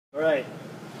Alright,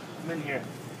 I'm in here.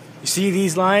 You see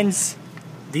these lines?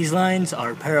 These lines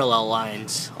are parallel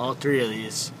lines, all three of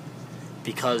these,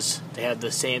 because they have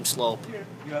the same slope. Here,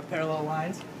 you have parallel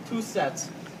lines, two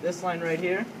sets. This line right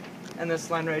here, and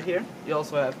this line right here. You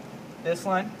also have this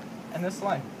line and this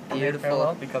line. And they're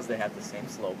parallel because they have the same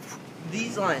slope.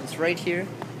 These lines right here,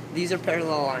 these are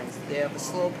parallel lines. They have a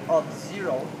slope of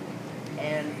 0,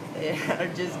 and they are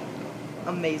just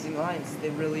amazing lines.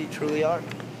 They really, truly are.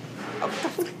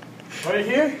 Right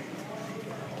here,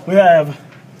 we have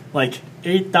like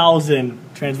 8,000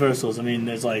 transversals. I mean,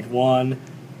 there's like 1,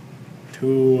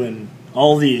 2, and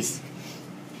all these.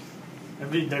 I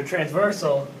mean, they're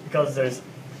transversal because there's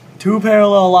two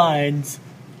parallel lines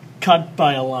cut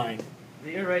by a line.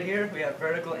 Here, right here, we have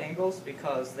vertical angles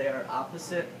because they are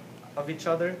opposite of each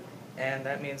other, and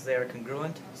that means they are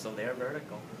congruent, so they are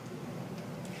vertical.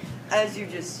 As you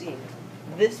just seen,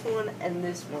 this one and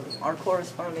this one are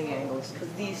corresponding angles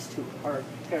because these two are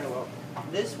parallel.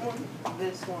 This one,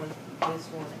 this one, this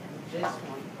one, and this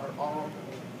one are all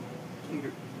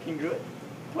congruent,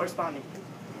 corresponding.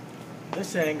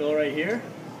 This angle right here,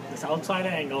 this outside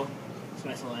angle, this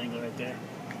nice little angle right there,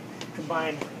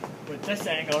 combined with this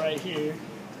angle right here,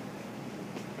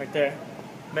 right there,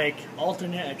 make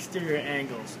alternate exterior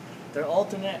angles. They're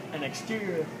alternate and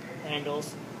exterior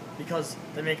angles because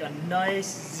they make a nice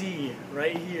Z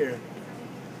right here.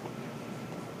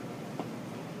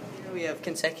 Here we have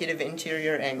consecutive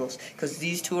interior angles because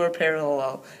these two are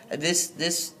parallel.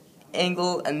 This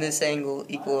angle and this angle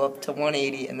equal up to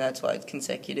 180, and that's why it's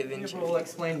consecutive interior. We'll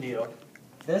explain to you.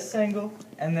 This angle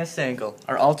and this angle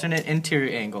are alternate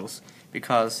interior angles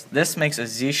because this makes a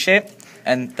Z shape,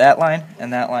 and that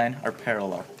line are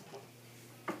parallel.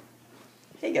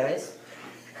 Hey guys,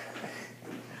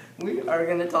 we are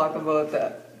going to talk about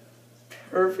the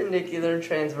perpendicular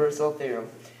transversal theorem.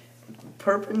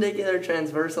 Perpendicular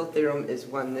transversal theorem is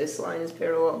when this line is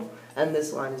parallel and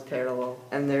this line is parallel,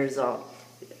 and there's a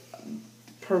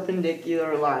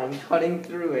perpendicular line cutting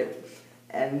through it,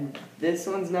 and this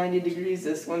one's 90 degrees,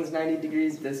 this one's 90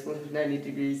 degrees, this one's 90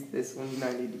 degrees, this one's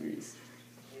 90 degrees.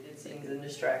 Things and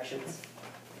distractions.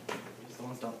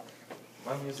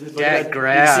 Yeah,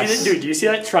 grass. You see that, dude? Do you see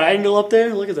that triangle up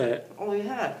there? Look at that. Oh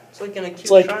yeah, it's like an acute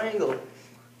like- triangle.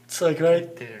 It's like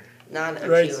right there. Not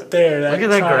acute. Right there. That Look at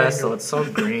that triangle. grass though, it's so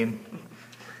green.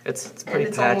 It's And pretty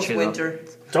it's almost patchy winter.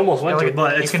 It's almost winter, No,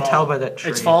 but you it's can fall. tell by that tree.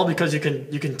 It's fall because you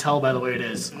can tell by the way it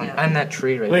is. Yeah. And that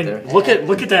tree right Wait, there. look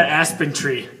at that aspen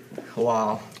tree.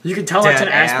 Wow. You can tell it's Dead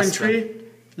an aspen aspen. tree.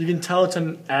 You can tell it's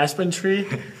an aspen tree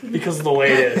because of the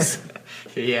way it is.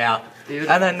 Yeah. Dude.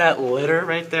 And then that litter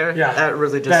right there. Yeah. That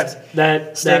really just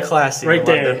That classy, right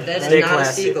there. Melinda. That's Stay not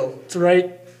classy. a seagull. It's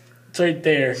right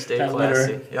there. Stay that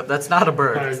classy. litter. Yep, that's not a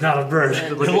bird. No, it's not a bird.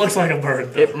 It looks like a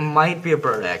bird. Though. It might be a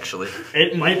bird actually.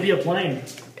 It might be a plane.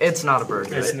 It's not a bird.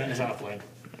 It's Right? not a plane.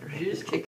 You just kicked